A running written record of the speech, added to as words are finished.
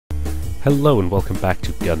Hello and welcome back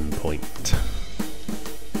to Gunpoint.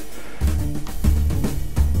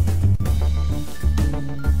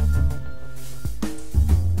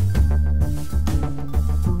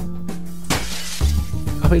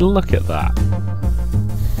 I mean, look at that.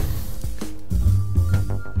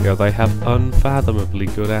 Yeah, they have unfathomably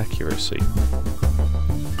good accuracy.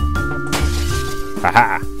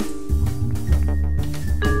 Haha!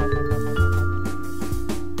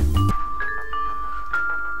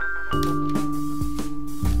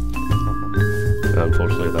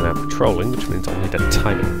 Unfortunately, they're now patrolling, which means I'll need to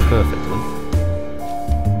time it perfectly.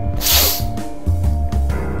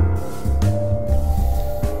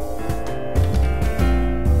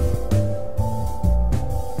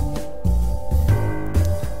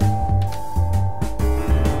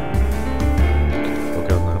 We're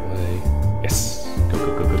going that way. Yes! Go, go,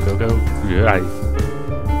 go, go, go, go! Yeah!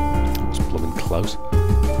 That was blooming close.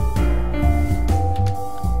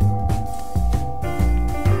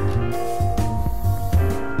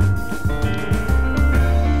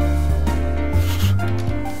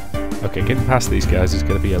 Okay, getting past these guys is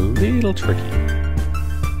going to be a little tricky.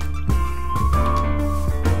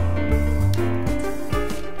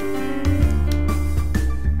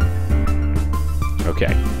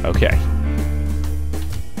 Okay, okay.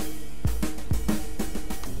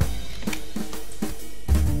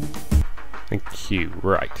 Thank you,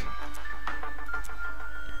 right.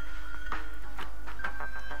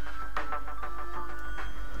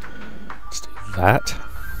 Let's do that.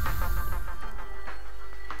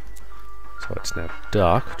 So it's now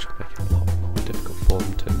dark, which will make it a lot more difficult for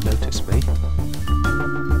them to notice me.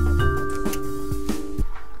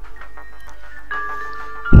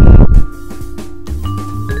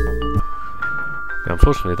 Now,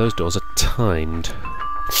 unfortunately, those doors are timed.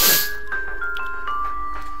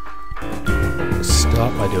 Let's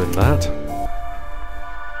start by doing that.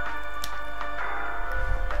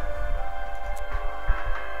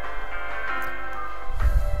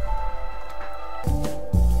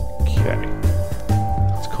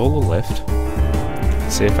 Call the lift,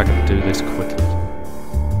 see if I can do this quickly.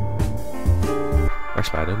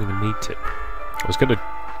 Actually, I don't even need to. I was going to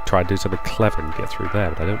try and do something clever and get through there,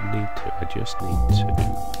 but I don't need to. I just need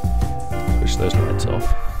to push those lights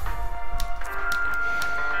off.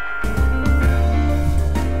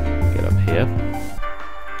 Get up here.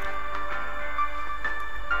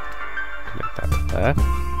 Connect that to there.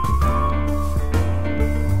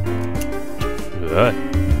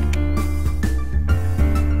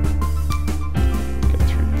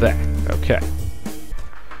 There, okay.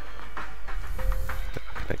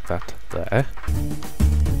 Connect that to there.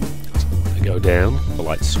 So when they go down, the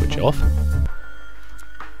lights switch off.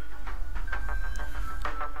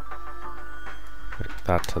 Connect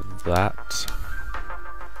that to that.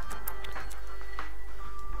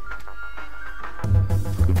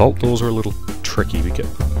 The vault doors are a little tricky because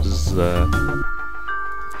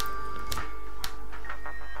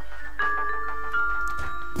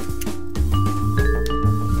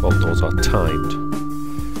vault doors are timed.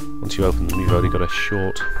 Once you open them, you've only got a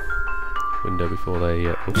short window before they...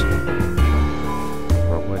 oops.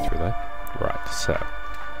 Wrong way through there. Right, so...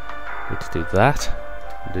 need to do that,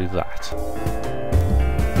 and do that.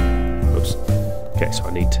 Oops. Okay, so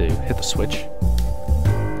I need to hit the switch.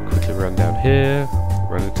 Quickly run down here,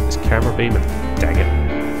 run into this camera beam, and dang it.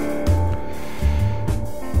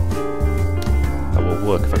 That will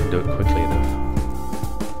work if I can do it quickly enough.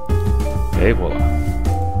 Okay, voila.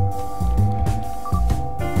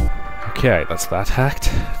 Okay, that's that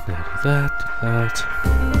hacked. Now do that, do that.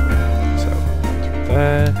 So, through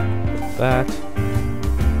there, do that.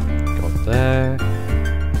 Go up there.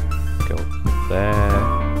 Go up there.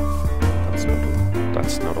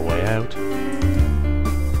 That's not a way out.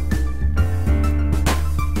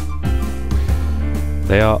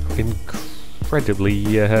 They are incredibly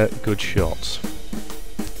good shots.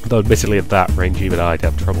 Though admittedly at that range even I'd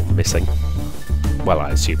have trouble missing. Well,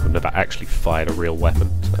 I assume I've never actually fired a real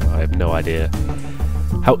weapon, so I have no idea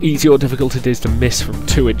how easy or difficult it is to miss from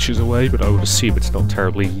 2 inches away, but I would assume it's not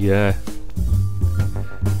terribly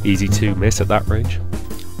easy to miss at that range.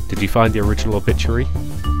 Did you find the original obituary?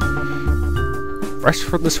 Fresh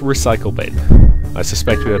from this recycle bin. I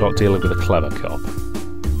suspect we are not dealing with a clever cop.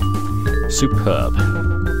 Superb.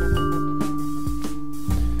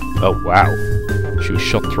 Oh wow, she was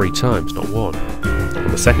shot 3 times, not 1. And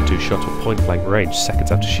the second 2 shot at point-blank range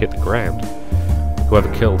seconds after she hit the ground. Whoever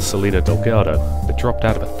killed Selena Delgado had dropped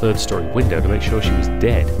out of a 3rd-story window to make sure she was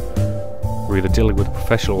dead. We're either dealing with a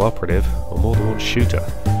professional operative or more than one shooter.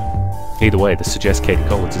 Either way, this suggests Katie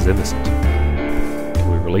Collins is innocent. Can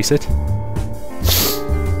we release it?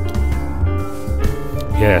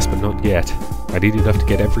 yes, but not yet. I need enough to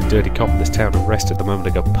get every dirty cop in this town arrested the moment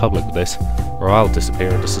I go public with this, or I'll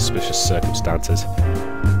disappear under suspicious circumstances.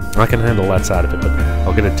 I can handle that side of it, but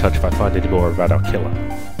I'll get in touch if I find any more about our killer.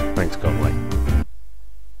 Thanks, Conway.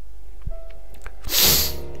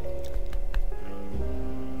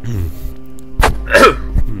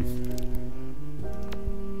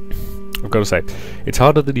 I've got to say, it's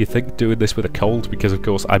harder than you think doing this with a cold, because of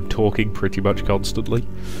course I'm talking pretty much constantly.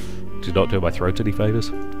 Do not do my throat any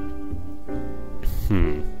favours.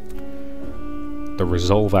 The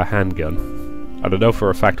Resolver handgun. I don't know for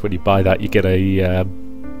a fact when you buy that you get a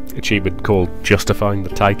achievement called Justifying the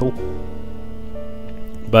Title.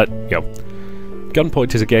 But, you know,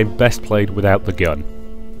 Gunpoint is a game best played without the gun.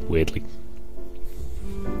 Weirdly.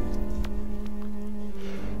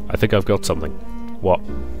 I think I've got something. What?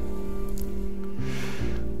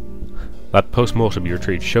 That post-mortem you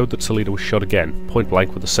retrieved showed that Selina was shot again, point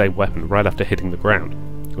blank with the same weapon, right after hitting the ground,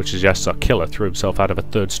 which suggests our killer threw himself out of a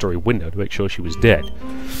third-story window to make sure she was dead.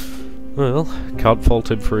 Well, can't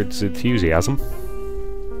fault him for his enthusiasm.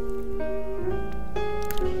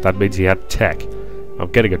 That means he had tech. I'm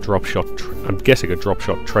guessing a drop shot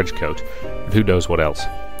trench coat, and who knows what else.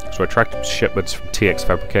 So I tracked shipments from TX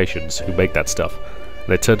Fabrications, who make that stuff, and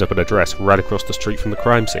they turned up an address right across the street from the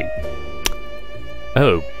crime scene.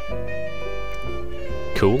 Oh.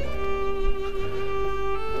 Cool.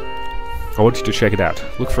 I want you to check it out.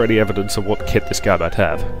 Look for any evidence of what kit this guy might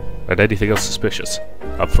have, and anything else suspicious.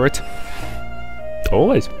 Up for it?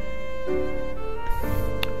 Always.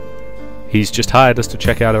 He's just hired us to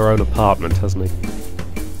check out our own apartment, hasn't he?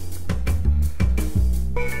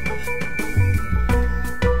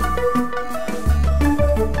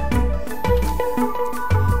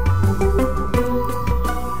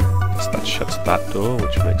 So that shuts that door,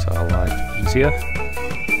 which makes our life easier.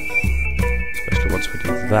 Especially once we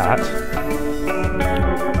do that.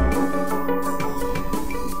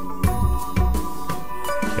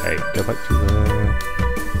 Okay, go back to there.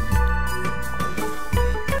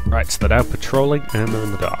 Right, so they're now patrolling and they're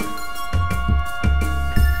in the dark.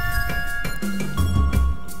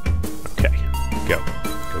 Okay, go.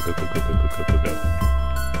 Go, go, go, go, go, go, go, go, go.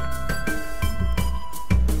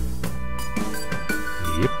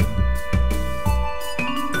 Yep.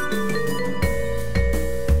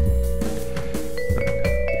 We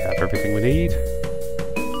have everything we need.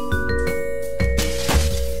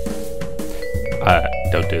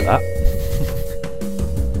 Don't do that.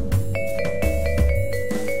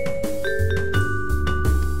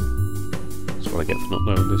 That's what I get for not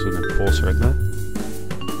knowing there's an enforcer in there.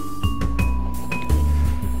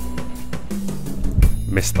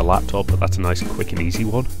 Missed the laptop, but that's a nice, quick and easy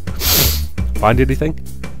one. Find anything?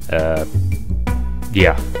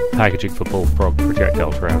 Yeah. Packaging for bullfrog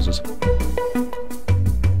projectile trousers.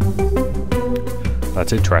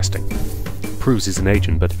 That's interesting. Proves he's an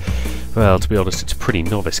agent, but, well, to be honest, it's a pretty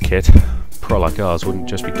novice kit. Pro like ours wouldn't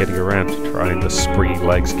just be getting around to trying the springy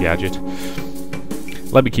legs gadget.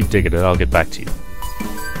 Let me keep digging and I'll get back to you.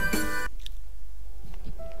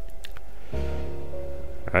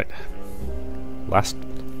 Alright. I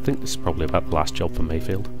think this is probably about the last job for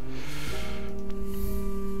Mayfield.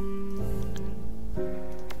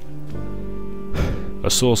 A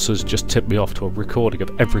source has just tipped me off to a recording of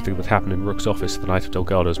everything that happened in Rook's office the night of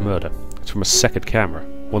Delgado's murder. It's from a second camera,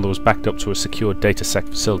 one that was backed up to a secure DataSec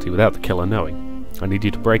facility without the killer knowing. I need you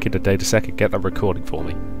to break into DataSec and get that recording for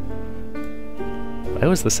me. Where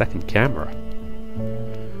was the second camera?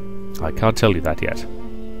 I can't tell you that yet.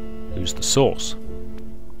 Who's the source?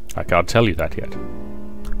 I can't tell you that yet.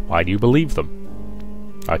 Why do you believe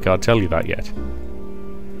them? I can't tell you that yet.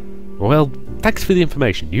 Well, thanks for the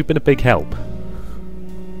information. You've been a big help.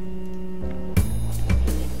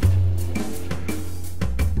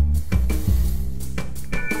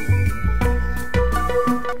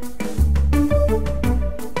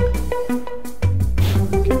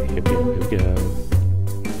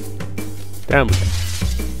 Down we go.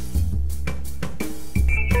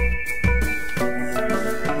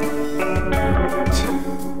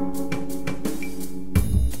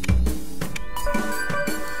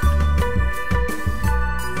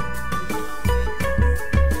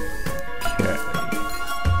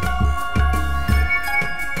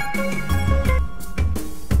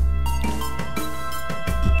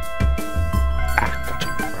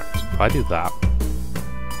 I do that.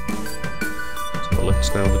 So the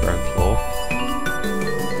lift's now on the ground floor.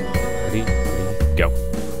 Ready, go.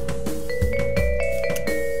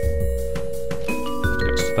 Lift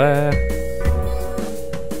goes to there.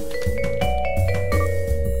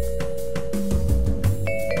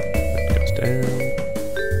 Lift goes down.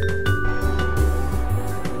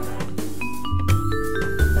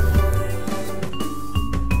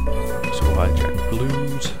 Firejack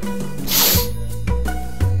Blues.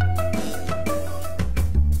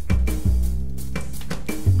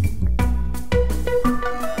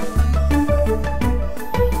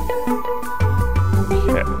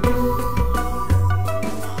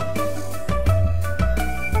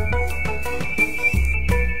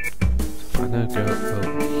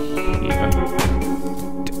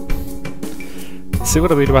 See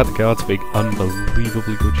what I mean about the guards being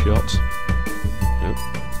unbelievably good shots? Nope.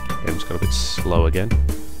 Game's got a bit slow again. Been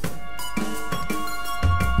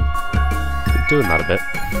doing that a bit.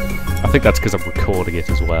 I think that's because I'm recording it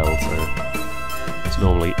as well, so it's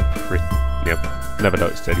normally pretty... Yep, never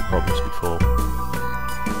noticed any problems before.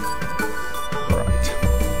 Right.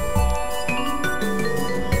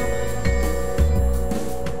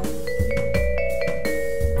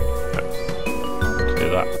 Let's do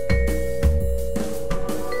that.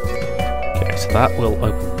 So that will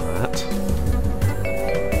open that.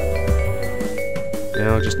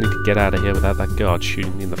 Now I just need to get out of here without that guard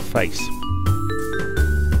shooting me in the face.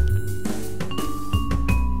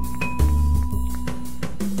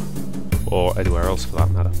 Or anywhere else for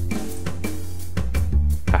that matter.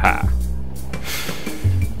 Haha.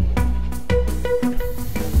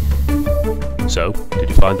 So, did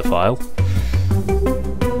you find the file?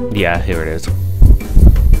 Yeah, here it is.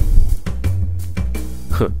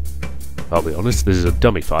 I'll be honest, this is a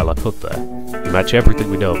dummy file I put there. You match everything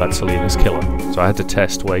we know about Selena's killer, so I had to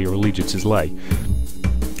test where your allegiances lay.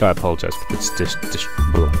 I apologise for this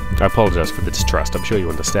distrust, I'm sure you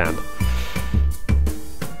understand.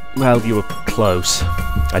 Well, you were close.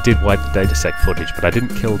 I did wipe the datasec footage, but I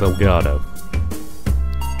didn't kill Delgado.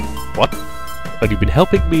 What? And you've been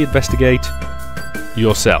helping me investigate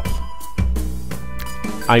yourself.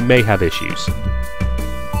 I may have issues.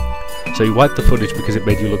 So you wiped the footage because it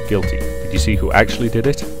made you look guilty. Did you see who actually did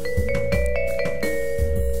it?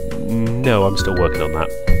 No, I'm still working on that.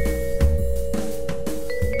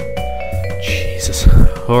 Jesus.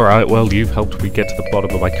 Alright, well, you've helped me get to the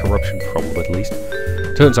bottom of my corruption problem at least.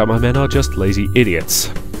 Turns out my men are just lazy idiots.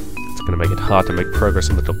 It's going to make it hard to make progress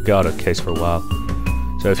on the Delgado case for a while.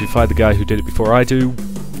 So if you find the guy who did it before I do,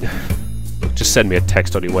 just send me a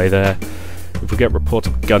text on your way there. If we get reports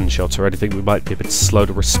of gunshots or anything, we might be a bit slow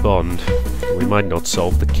to respond. We might not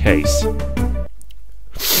solve the case.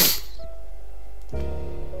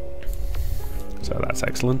 So that's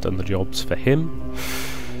excellent, and the job's for him.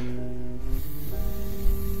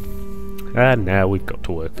 And now we've got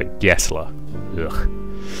to work for Gessler. Ugh.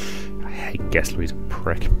 I hate Gessler, he's a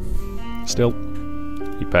prick. Still,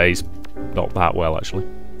 he pays not that well, actually.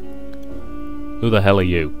 Who the hell are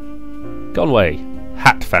you? Conway,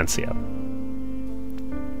 hat fancier.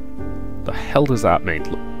 The hell does that mean?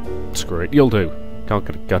 Look, screw it, you'll do. Can't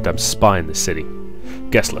get a goddamn spy in this city.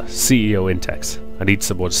 Gessler, CEO Intex. I need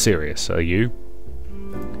someone serious. Are you?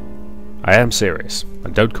 I am serious.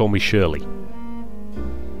 And don't call me Shirley.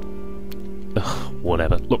 Ugh,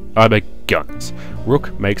 whatever. Look, I make guns.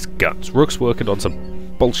 Rook makes guns. Rook's working on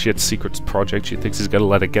some bullshit secrets project she thinks is going to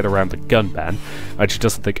let her get around the gun ban, and she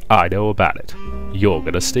doesn't think I know about it. You're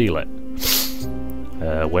going to steal it.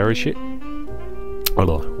 Where is she?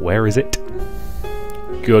 Where is it?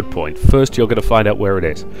 Good point. First, you're going to find out where it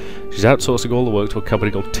is. She's outsourcing all the work to a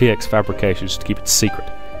company called TX Fabrications to keep it secret.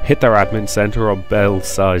 Hit their admin center on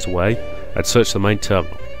Belsize Way and search the main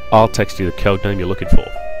terminal. I'll text you the code name you're looking for.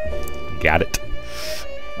 Got it.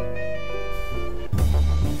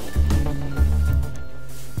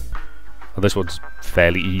 Well, this one's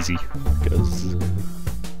fairly easy because.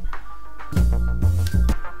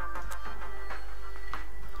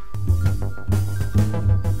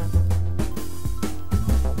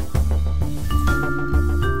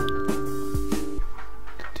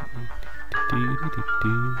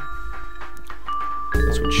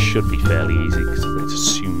 This one should be fairly easy because it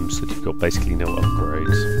assumes that you've got basically no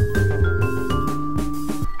upgrades.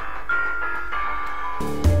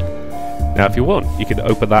 Now if you want, you can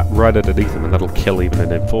open that right underneath them and that'll kill even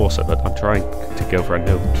an enforcer, but I'm trying to go for a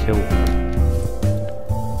no-kill one.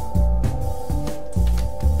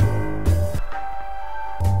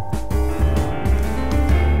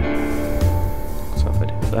 So if I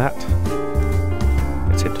do that,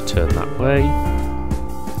 let's him to turn that way.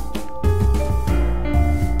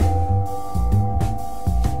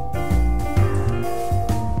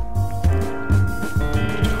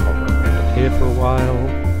 For a while.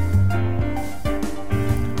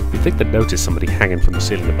 You'd think they'd notice somebody hanging from the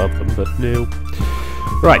ceiling above them, but no.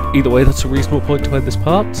 Right, either way, that's a reasonable point to end this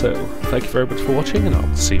part, so thank you very much for watching, and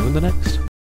I'll see you in the next.